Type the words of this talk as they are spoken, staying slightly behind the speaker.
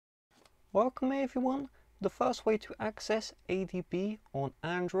Welcome everyone. The first way to access ADB on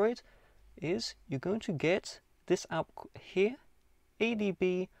Android is you're going to get this app here,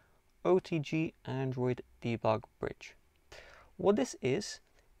 ADB OTG Android Debug Bridge. What this is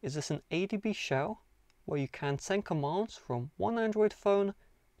it's an ADB shell where you can send commands from one Android phone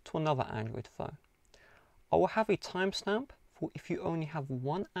to another Android phone. I will have a timestamp for if you only have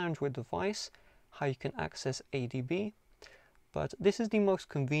one Android device, how you can access ADB. But this is the most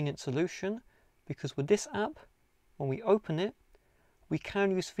convenient solution because with this app, when we open it, we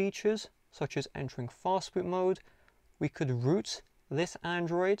can use features such as entering fastboot mode. We could root this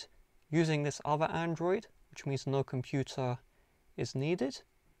Android using this other Android, which means no computer is needed.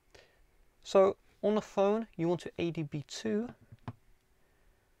 So on the phone, you want to ADB2.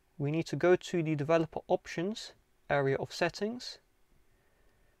 We need to go to the developer options area of settings.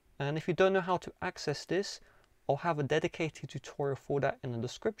 And if you don't know how to access this, I'll have a dedicated tutorial for that in the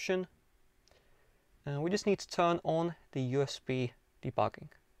description. And we just need to turn on the USB debugging.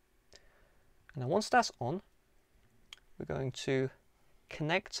 And then once that's on, we're going to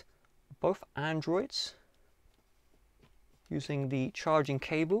connect both Androids using the charging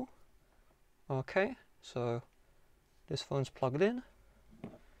cable. Okay, so this phone's plugged in.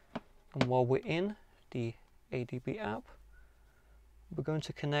 And while we're in the ADB app, we're going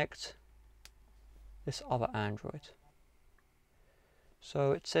to connect this other Android.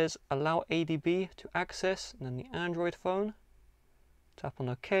 So it says allow ADB to access, and then the Android phone, tap on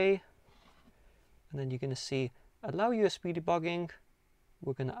OK, and then you're going to see allow USB debugging.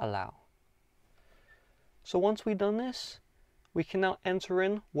 We're going to allow. So once we've done this, we can now enter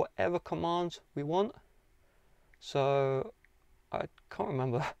in whatever commands we want. So I can't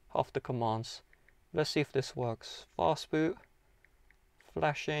remember half the commands. Let's see if this works. Fastboot,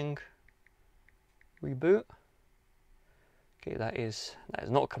 flashing, reboot. Okay, that is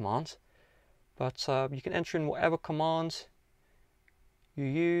not a command, but you can enter in whatever commands you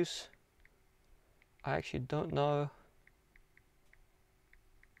use. I actually don't know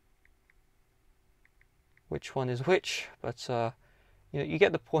which one is which, but you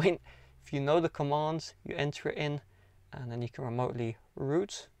get the point. If you know the commands, you enter it in, and then you can remotely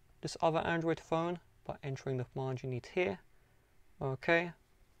root this other Android phone by entering the command you need here. Okay.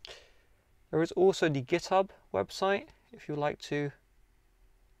 There is also the GitHub website if you'd like to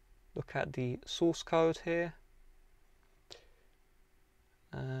look at the source code here.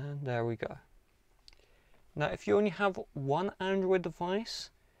 And there we go. Now if you only have one Android device,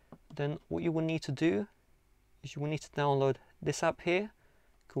 then what you will need to do is you will need to download this app here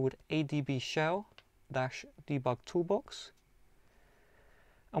called ADB Shell-Debug Toolbox.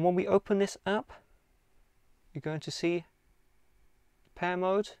 And when we open this app, you're going to see pair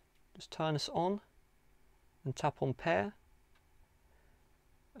mode. Just turn this on and tap on pair,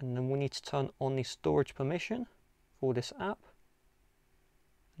 and then we need to turn on the storage permission for this app,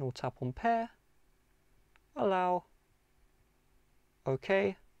 and we'll tap on pair, allow,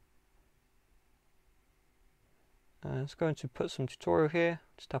 OK, and it's going to put some tutorial here.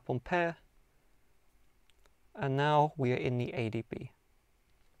 Just tap on pair, and now we are in the ADB.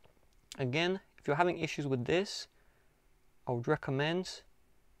 Again, if you're having issues with this, I would recommend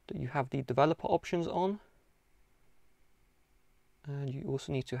that you have the developer options on, and you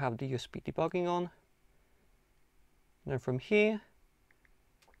also need to have the USB debugging on. And then from here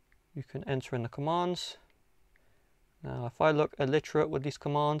you can enter in the commands. Now if I look illiterate with these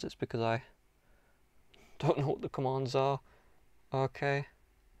commands, it's because I don't know what the commands are. Okay,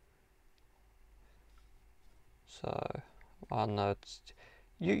 so I know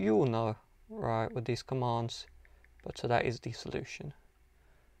you will know right with these commands, but so that is the solution.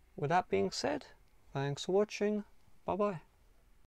 With that being said, thanks for watching. Bye bye.